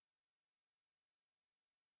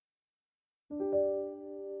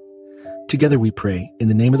Together we pray, in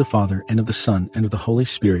the name of the Father, and of the Son, and of the Holy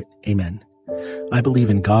Spirit. Amen. I believe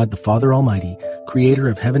in God, the Father Almighty, creator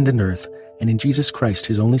of heaven and earth, and in Jesus Christ,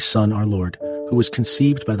 his only Son, our Lord, who was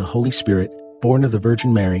conceived by the Holy Spirit, born of the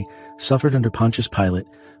Virgin Mary, suffered under Pontius Pilate,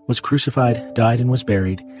 was crucified, died, and was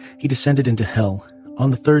buried. He descended into hell.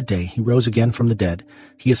 On the third day he rose again from the dead.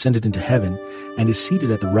 He ascended into heaven, and is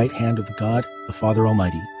seated at the right hand of God, the Father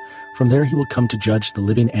Almighty. From there he will come to judge the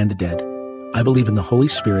living and the dead. I believe in the Holy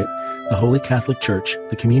Spirit, the Holy Catholic Church,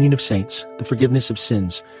 the communion of saints, the forgiveness of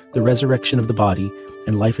sins, the resurrection of the body,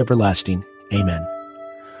 and life everlasting. Amen.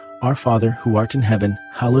 Our Father, who art in heaven,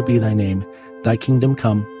 hallowed be thy name. Thy kingdom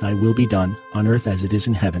come, thy will be done, on earth as it is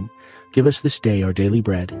in heaven. Give us this day our daily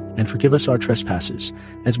bread, and forgive us our trespasses,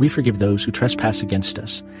 as we forgive those who trespass against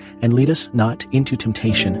us. And lead us not into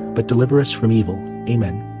temptation, but deliver us from evil.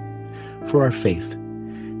 Amen. For our faith.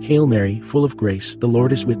 Hail Mary, full of grace, the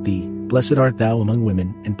Lord is with thee. Blessed art thou among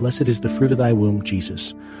women, and blessed is the fruit of thy womb,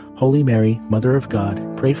 Jesus. Holy Mary, Mother of God,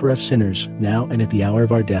 pray for us sinners, now and at the hour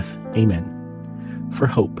of our death. Amen. For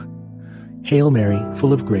hope. Hail Mary,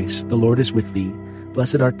 full of grace, the Lord is with thee.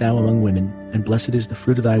 Blessed art thou among women, and blessed is the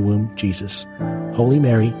fruit of thy womb, Jesus. Holy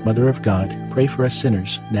Mary, Mother of God, pray for us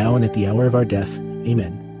sinners, now and at the hour of our death.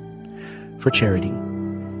 Amen. For charity.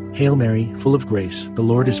 Hail Mary, full of grace, the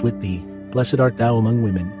Lord is with thee. Blessed art thou among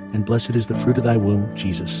women, and blessed is the fruit of thy womb,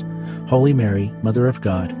 Jesus. Holy Mary, Mother of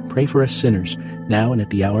God, pray for us sinners, now and at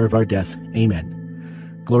the hour of our death.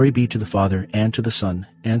 Amen. Glory be to the Father, and to the Son,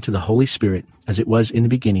 and to the Holy Spirit, as it was in the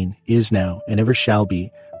beginning, is now, and ever shall be,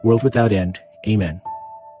 world without end. Amen.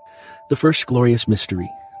 The first glorious mystery,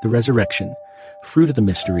 the resurrection. Fruit of the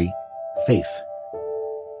mystery, faith.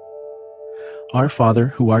 Our Father,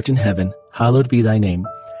 who art in heaven, hallowed be thy name.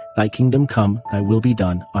 Thy kingdom come, thy will be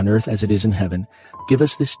done, on earth as it is in heaven. Give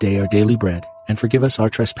us this day our daily bread, and forgive us our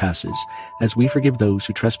trespasses, as we forgive those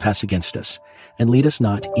who trespass against us. And lead us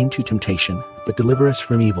not into temptation, but deliver us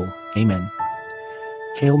from evil. Amen.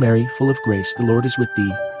 Hail Mary, full of grace, the Lord is with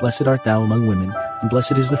thee. Blessed art thou among women, and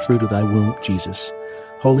blessed is the fruit of thy womb, Jesus.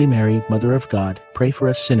 Holy Mary, Mother of God, pray for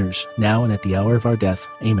us sinners, now and at the hour of our death.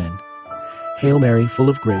 Amen. Hail Mary, full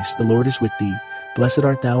of grace, the Lord is with thee. Blessed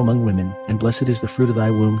art thou among women, and blessed is the fruit of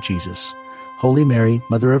thy womb, Jesus. Holy Mary,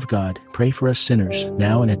 Mother of God, pray for us sinners,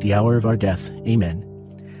 now and at the hour of our death. Amen.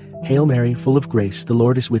 Hail Mary, full of grace, the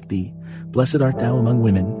Lord is with thee. Blessed art thou among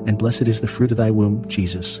women, and blessed is the fruit of thy womb,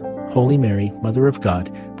 Jesus. Holy Mary, Mother of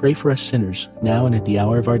God, pray for us sinners, now and at the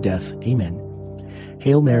hour of our death. Amen.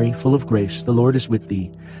 Hail Mary, full of grace, the Lord is with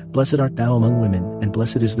thee. Blessed art thou among women, and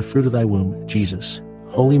blessed is the fruit of thy womb, Jesus.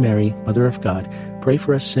 Holy Mary, Mother of God, pray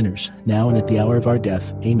for us sinners, now and at the hour of our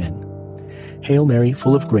death. Amen. Hail Mary,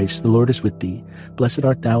 full of grace, the Lord is with thee. Blessed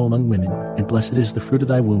art thou among women, and blessed is the fruit of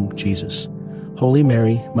thy womb, Jesus. Holy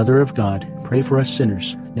Mary, Mother of God, pray for us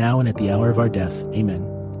sinners, now and at the hour of our death. Amen.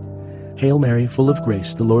 Hail Mary, full of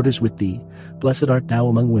grace, the Lord is with thee. Blessed art thou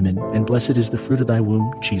among women, and blessed is the fruit of thy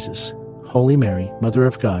womb, Jesus. Holy Mary, Mother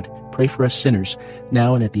of God, pray for us sinners,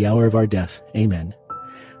 now and at the hour of our death. Amen.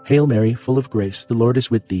 Hail Mary, full of grace, the Lord is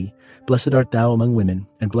with thee. Blessed art thou among women,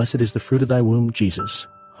 and blessed is the fruit of thy womb, Jesus.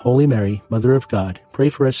 Holy Mary, Mother of God, pray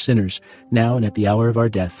for us sinners, now and at the hour of our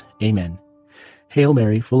death. Amen. Hail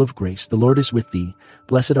Mary, full of grace, the Lord is with thee.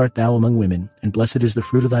 Blessed art thou among women, and blessed is the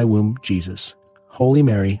fruit of thy womb, Jesus. Holy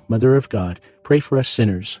Mary, Mother of God, pray for us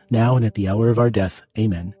sinners, now and at the hour of our death.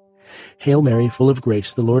 Amen. Hail Mary, full of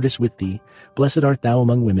grace, the Lord is with thee. Blessed art thou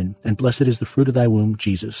among women, and blessed is the fruit of thy womb,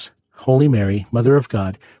 Jesus. Holy Mary, Mother of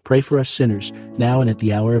God, pray for us sinners, now and at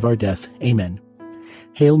the hour of our death. Amen.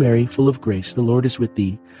 Hail Mary, full of grace, the Lord is with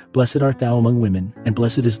thee. Blessed art thou among women, and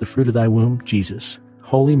blessed is the fruit of thy womb, Jesus.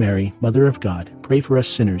 Holy Mary, Mother of God, pray for us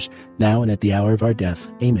sinners, now and at the hour of our death.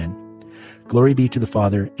 Amen. Glory be to the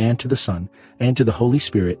Father, and to the Son, and to the Holy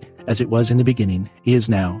Spirit, as it was in the beginning, is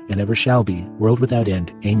now, and ever shall be, world without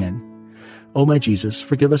end. Amen. O my Jesus,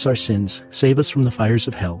 forgive us our sins, save us from the fires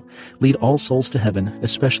of hell, lead all souls to heaven,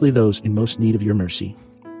 especially those in most need of your mercy.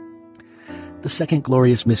 The second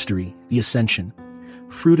glorious mystery, the Ascension.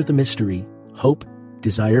 Fruit of the mystery, hope,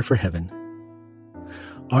 desire for heaven.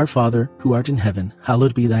 Our Father, who art in heaven,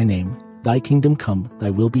 hallowed be thy name. Thy kingdom come,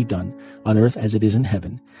 thy will be done, on earth as it is in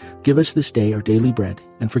heaven. Give us this day our daily bread,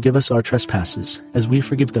 and forgive us our trespasses, as we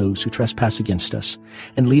forgive those who trespass against us.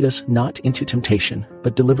 And lead us not into temptation,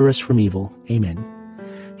 but deliver us from evil. Amen.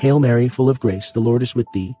 Hail Mary, full of grace, the Lord is with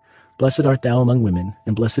thee. Blessed art thou among women,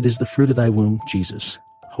 and blessed is the fruit of thy womb, Jesus.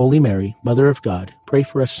 Holy Mary, Mother of God, pray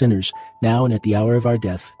for us sinners, now and at the hour of our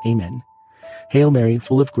death. Amen. Hail Mary,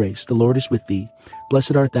 full of grace, the Lord is with thee.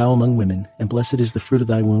 Blessed art thou among women, and blessed is the fruit of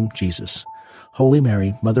thy womb, Jesus. Holy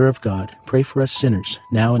Mary, Mother of God, pray for us sinners,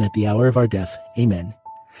 now and at the hour of our death. Amen.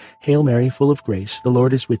 Hail Mary, full of grace, the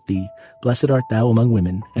Lord is with thee. Blessed art thou among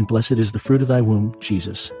women, and blessed is the fruit of thy womb,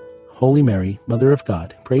 Jesus. Holy Mary, Mother of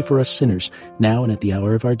God, pray for us sinners, now and at the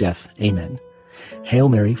hour of our death. Amen. Hail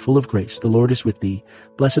Mary, full of grace, the Lord is with thee.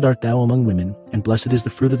 Blessed art thou among women, and blessed is the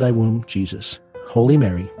fruit of thy womb, Jesus. Holy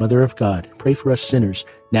Mary, Mother of God, pray for us sinners,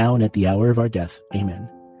 now and at the hour of our death. Amen.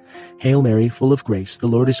 Hail Mary, full of grace, the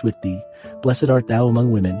Lord is with thee. Blessed art thou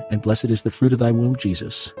among women, and blessed is the fruit of thy womb,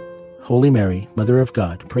 Jesus. Holy Mary, Mother of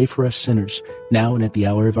God, pray for us sinners, now and at the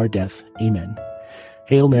hour of our death. Amen.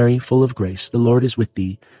 Hail Mary, full of grace, the Lord is with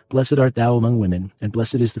thee. Blessed art thou among women, and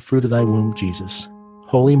blessed is the fruit of thy womb, Jesus.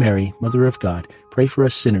 Holy Mary, Mother of God, pray for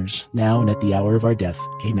us sinners, now and at the hour of our death.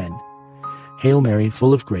 Amen. Hail Mary,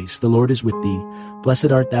 full of grace, the Lord is with thee.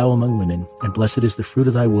 Blessed art thou among women, and blessed is the fruit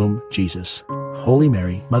of thy womb, Jesus. Holy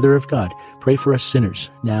Mary, Mother of God, pray for us sinners,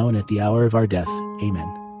 now and at the hour of our death.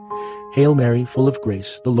 Amen. Hail Mary, full of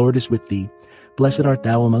grace, the Lord is with thee. Blessed art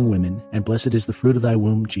thou among women, and blessed is the fruit of thy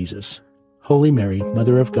womb, Jesus. Holy Mary,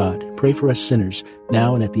 Mother of God, pray for us sinners,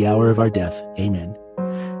 now and at the hour of our death. Amen.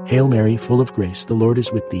 Hail Mary, full of grace, the Lord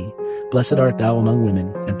is with thee. Blessed art thou among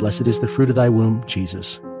women, and blessed is the fruit of thy womb,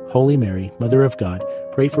 Jesus. Holy Mary, Mother of God,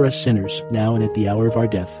 pray for us sinners, now and at the hour of our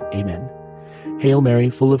death. Amen. Hail Mary,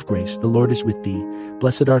 full of grace, the Lord is with thee.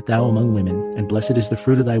 Blessed art thou among women, and blessed is the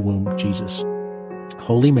fruit of thy womb, Jesus.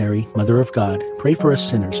 Holy Mary, Mother of God, pray for us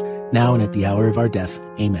sinners, now and at the hour of our death.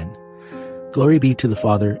 Amen. Glory be to the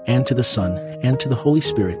Father, and to the Son, and to the Holy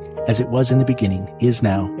Spirit, as it was in the beginning, is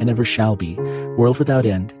now, and ever shall be, world without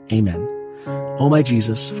end. Amen. O my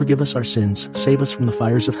Jesus, forgive us our sins, save us from the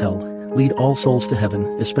fires of hell, lead all souls to heaven,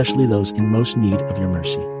 especially those in most need of your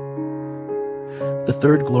mercy. The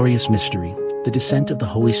third glorious mystery, the descent of the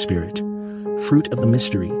Holy Spirit. Fruit of the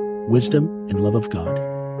mystery, wisdom and love of God.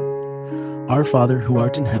 Our Father, who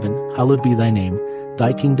art in heaven, hallowed be thy name.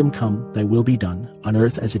 Thy kingdom come, thy will be done, on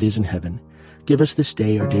earth as it is in heaven. Give us this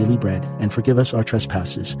day our daily bread, and forgive us our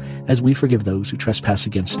trespasses, as we forgive those who trespass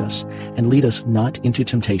against us. And lead us not into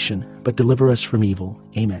temptation, but deliver us from evil.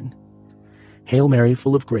 Amen. Hail Mary,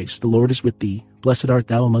 full of grace, the Lord is with thee. Blessed art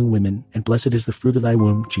thou among women, and blessed is the fruit of thy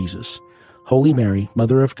womb, Jesus. Holy Mary,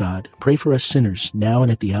 Mother of God, pray for us sinners, now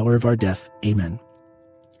and at the hour of our death. Amen.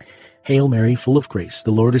 Hail Mary, full of grace,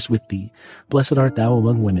 the Lord is with thee. Blessed art thou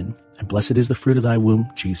among women, and blessed is the fruit of thy womb,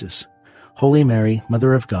 Jesus. Holy Mary,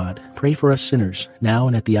 Mother of God, pray for us sinners, now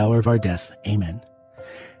and at the hour of our death. Amen.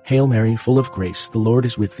 Hail Mary, full of grace, the Lord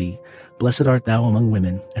is with thee. Blessed art thou among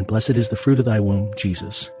women, and blessed is the fruit of thy womb,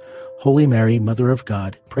 Jesus. Holy Mary, Mother of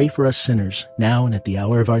God, pray for us sinners, now and at the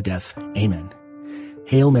hour of our death. Amen.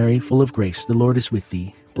 Hail Mary, full of grace, the Lord is with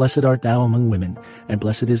thee. Blessed art thou among women, and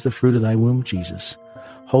blessed is the fruit of thy womb, Jesus.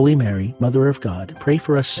 Holy Mary, Mother of God, pray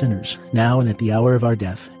for us sinners, now and at the hour of our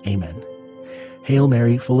death. Amen. Hail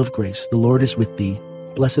Mary, full of grace, the Lord is with thee.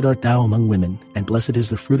 Blessed art thou among women, and blessed is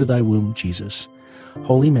the fruit of thy womb, Jesus.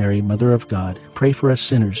 Holy Mary, Mother of God, pray for us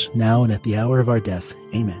sinners, now and at the hour of our death.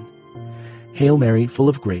 Amen. Hail Mary, full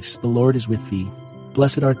of grace, the Lord is with thee.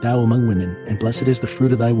 Blessed art thou among women, and blessed is the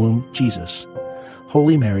fruit of thy womb, Jesus.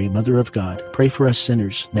 Holy Mary, Mother of God, pray for us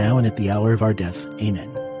sinners, now and at the hour of our death. Amen.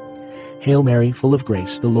 Hail Mary, full of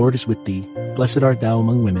grace, the Lord is with thee. Blessed art thou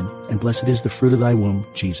among women, and blessed is the fruit of thy womb,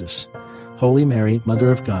 Jesus. Holy Mary,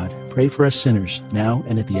 Mother of God, pray for us sinners, now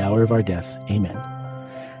and at the hour of our death. Amen.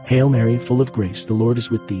 Hail Mary, full of grace, the Lord is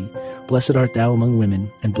with thee. Blessed art thou among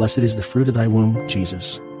women, and blessed is the fruit of thy womb,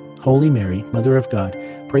 Jesus. Holy Mary, Mother of God,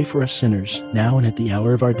 pray for us sinners, now and at the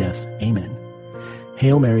hour of our death. Amen.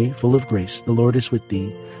 Hail Mary, full of grace, the Lord is with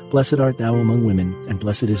thee. Blessed art thou among women, and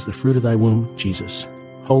blessed is the fruit of thy womb, Jesus.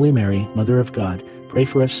 Holy Mary, Mother of God, pray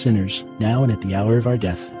for us sinners, now and at the hour of our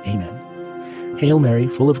death. Amen. Hail Mary,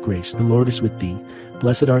 full of grace, the Lord is with thee.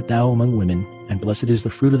 Blessed art thou among women, and blessed is the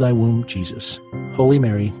fruit of thy womb, Jesus. Holy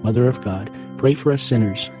Mary, Mother of God, pray for us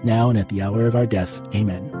sinners, now and at the hour of our death.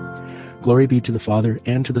 Amen. Glory be to the Father,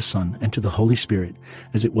 and to the Son, and to the Holy Spirit,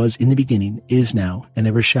 as it was in the beginning, is now, and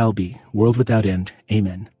ever shall be, world without end.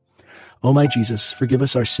 Amen. O my Jesus, forgive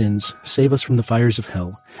us our sins, save us from the fires of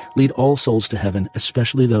hell, lead all souls to heaven,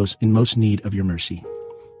 especially those in most need of your mercy.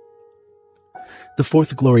 The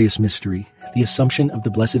fourth glorious mystery, the Assumption of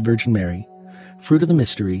the Blessed Virgin Mary. Fruit of the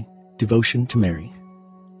mystery, devotion to Mary.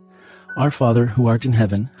 Our Father, who art in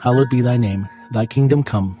heaven, hallowed be thy name. Thy kingdom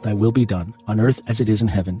come, thy will be done, on earth as it is in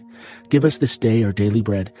heaven. Give us this day our daily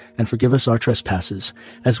bread, and forgive us our trespasses,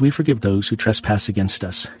 as we forgive those who trespass against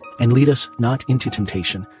us. And lead us not into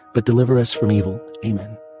temptation, but deliver us from evil.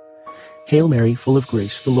 Amen. Hail Mary, full of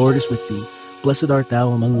grace, the Lord is with thee. Blessed art thou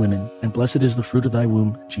among women, and blessed is the fruit of thy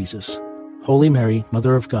womb, Jesus. Holy Mary,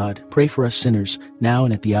 Mother of God, pray for us sinners, now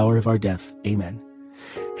and at the hour of our death. Amen.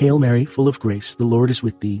 Hail Mary, full of grace, the Lord is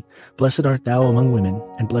with thee. Blessed art thou among women,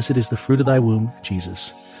 and blessed is the fruit of thy womb,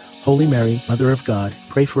 Jesus. Holy Mary, Mother of God,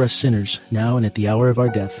 pray for us sinners, now and at the hour of our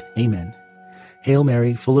death. Amen. Hail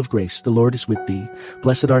Mary, full of grace, the Lord is with thee.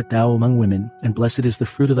 Blessed art thou among women, and blessed is the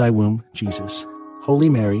fruit of thy womb, Jesus. Holy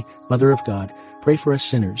Mary, Mother of God, pray for us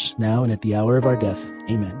sinners, now and at the hour of our death.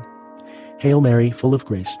 Amen. Hail Mary, full of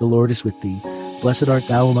grace, the Lord is with thee. Blessed art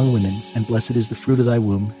thou among women, and blessed is the fruit of thy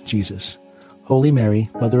womb, Jesus. Holy Mary,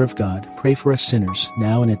 Mother of God, pray for us sinners,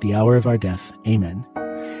 now and at the hour of our death. Amen.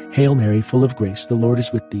 Hail Mary, full of grace, the Lord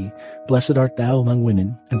is with thee. Blessed art thou among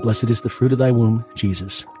women, and blessed is the fruit of thy womb,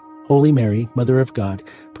 Jesus. Holy Mary, Mother of God,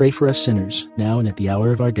 pray for us sinners, now and at the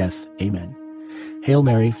hour of our death. Amen. Hail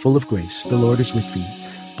Mary, full of grace, the Lord is with thee.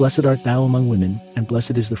 Blessed art thou among women, and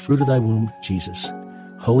blessed is the fruit of thy womb, Jesus.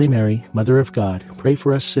 Holy Mary, Mother of God, pray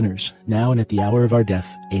for us sinners, now and at the hour of our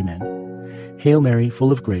death. Amen. Hail Mary,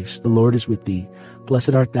 full of grace, the Lord is with thee.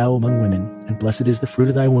 Blessed art thou among women, and blessed is the fruit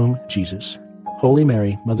of thy womb, Jesus. Holy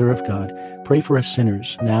Mary, Mother of God, pray for us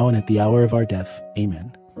sinners, now and at the hour of our death.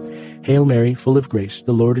 Amen. Hail Mary, full of grace,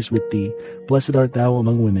 the Lord is with thee. Blessed art thou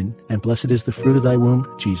among women, and blessed is the fruit of thy womb,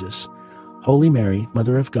 Jesus. Holy Mary,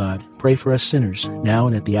 Mother of God, pray for us sinners, now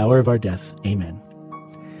and at the hour of our death. Amen.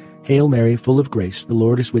 Hail Mary, full of grace, the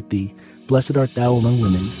Lord is with thee. Blessed art thou among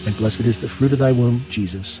women, and blessed is the fruit of thy womb,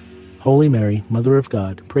 Jesus. Holy Mary, Mother of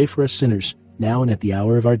God, pray for us sinners, now and at the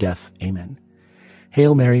hour of our death. Amen.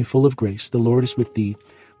 Hail Mary, full of grace, the Lord is with thee.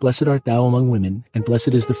 Blessed art thou among women, and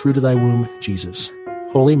blessed is the fruit of thy womb, Jesus.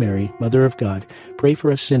 Holy Mary, Mother of God, pray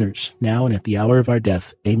for us sinners, now and at the hour of our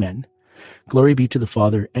death. Amen. Glory be to the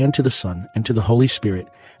Father, and to the Son, and to the Holy Spirit,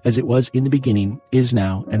 as it was in the beginning, is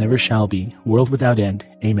now, and ever shall be, world without end.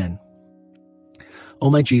 Amen. O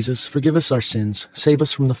my Jesus, forgive us our sins, save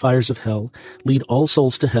us from the fires of hell, lead all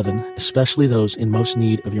souls to heaven, especially those in most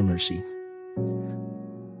need of your mercy.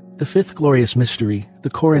 The fifth glorious mystery, the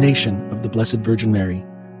coronation of the Blessed Virgin Mary.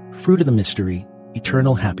 Fruit of the mystery,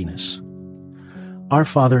 eternal happiness. Our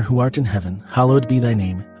Father, who art in heaven, hallowed be thy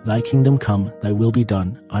name. Thy kingdom come, thy will be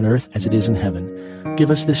done, on earth as it is in heaven. Give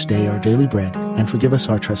us this day our daily bread, and forgive us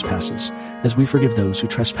our trespasses, as we forgive those who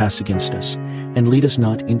trespass against us. And lead us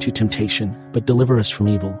not into temptation, but deliver us from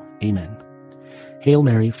evil. Amen. Hail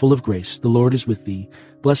Mary, full of grace, the Lord is with thee.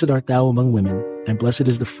 Blessed art thou among women, and blessed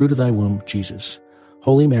is the fruit of thy womb, Jesus.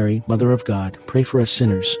 Holy Mary, Mother of God, pray for us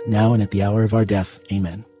sinners, now and at the hour of our death.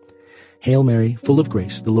 Amen. Hail Mary, full of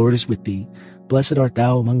grace, the Lord is with thee. Blessed art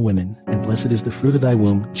thou among women, and blessed is the fruit of thy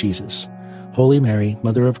womb, Jesus. Holy Mary,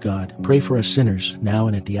 Mother of God, pray for us sinners, now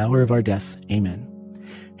and at the hour of our death. Amen.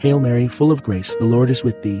 Hail Mary, full of grace, the Lord is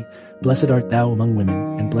with thee. Blessed art thou among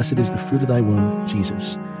women, and blessed is the fruit of thy womb,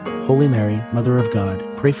 Jesus. Holy Mary, Mother of God,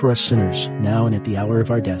 pray for us sinners, now and at the hour of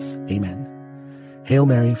our death. Amen. Hail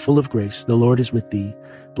Mary, full of grace, the Lord is with thee.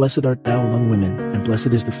 Blessed art thou among women, and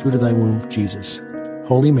blessed is the fruit of thy womb, Jesus.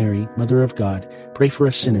 Holy Mary, Mother of God, pray for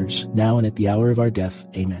us sinners, now and at the hour of our death.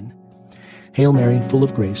 Amen. Hail Mary, full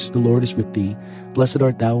of grace, the Lord is with thee. Blessed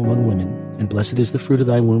art thou among women, and blessed is the fruit of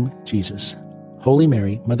thy womb, Jesus. Holy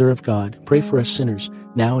Mary, Mother of God, pray for us sinners,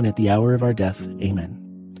 now and at the hour of our death. Amen.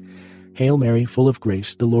 Hail Mary, full of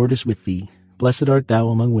grace, the Lord is with thee. Blessed art thou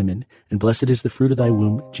among women, and blessed is the fruit of thy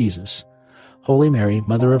womb, Jesus. Holy Mary,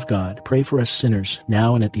 Mother of God, pray for us sinners,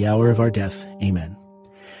 now and at the hour of our death. Amen.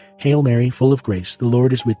 Hail Mary, full of grace, the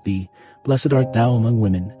Lord is with thee. Blessed art thou among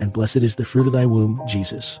women, and blessed is the fruit of thy womb,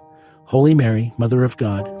 Jesus. Holy Mary, Mother of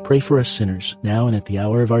God, pray for us sinners, now and at the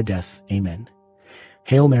hour of our death. Amen.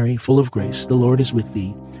 Hail Mary, full of grace, the Lord is with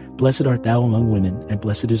thee. Blessed art thou among women, and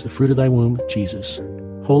blessed is the fruit of thy womb, Jesus.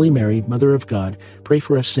 Holy Mary, Mother of God, pray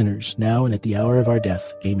for us sinners, now and at the hour of our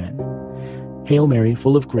death. Amen. Hail Mary,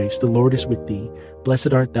 full of grace, the Lord is with thee.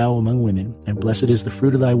 Blessed art thou among women, and blessed is the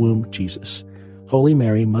fruit of thy womb, Jesus. Holy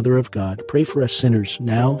Mary, Mother of God, pray for us sinners,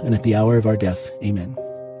 now and at the hour of our death. Amen.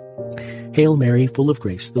 Hail Mary, full of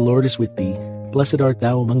grace, the Lord is with thee. Blessed art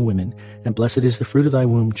thou among women, and blessed is the fruit of thy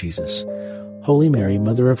womb, Jesus. Holy Mary,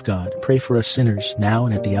 Mother of God, pray for us sinners, now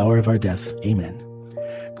and at the hour of our death. Amen.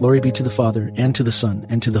 Glory be to the Father, and to the Son,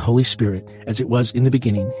 and to the Holy Spirit, as it was in the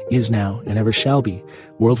beginning, is now, and ever shall be,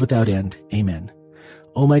 world without end. Amen.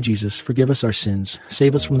 O my Jesus, forgive us our sins,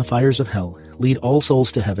 save us from the fires of hell, lead all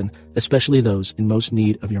souls to heaven, especially those in most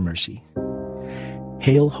need of your mercy.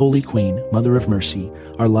 Hail, Holy Queen, Mother of Mercy,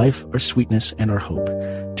 our life, our sweetness, and our hope.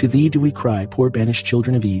 To thee do we cry, poor banished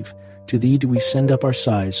children of Eve. To thee do we send up our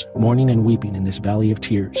sighs, mourning and weeping in this valley of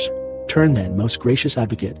tears. Turn then, most gracious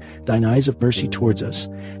Advocate, thine eyes of mercy towards us,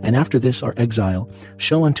 and after this our exile,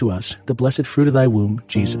 show unto us the blessed fruit of thy womb,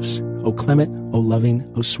 Jesus. O clement, O loving,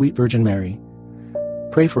 O sweet Virgin Mary,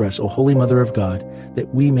 pray for us, O Holy Mother of God,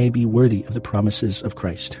 that we may be worthy of the promises of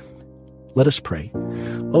Christ. Let us pray.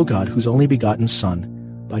 O God, whose only begotten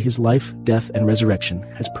Son, by his life, death, and resurrection,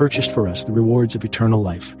 has purchased for us the rewards of eternal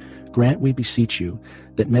life, grant, we beseech you,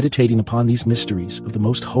 that meditating upon these mysteries of the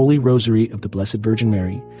most holy Rosary of the Blessed Virgin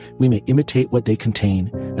Mary, we may imitate what they contain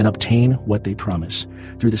and obtain what they promise.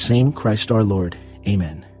 Through the same Christ our Lord.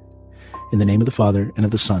 Amen. In the name of the Father, and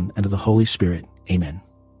of the Son, and of the Holy Spirit. Amen.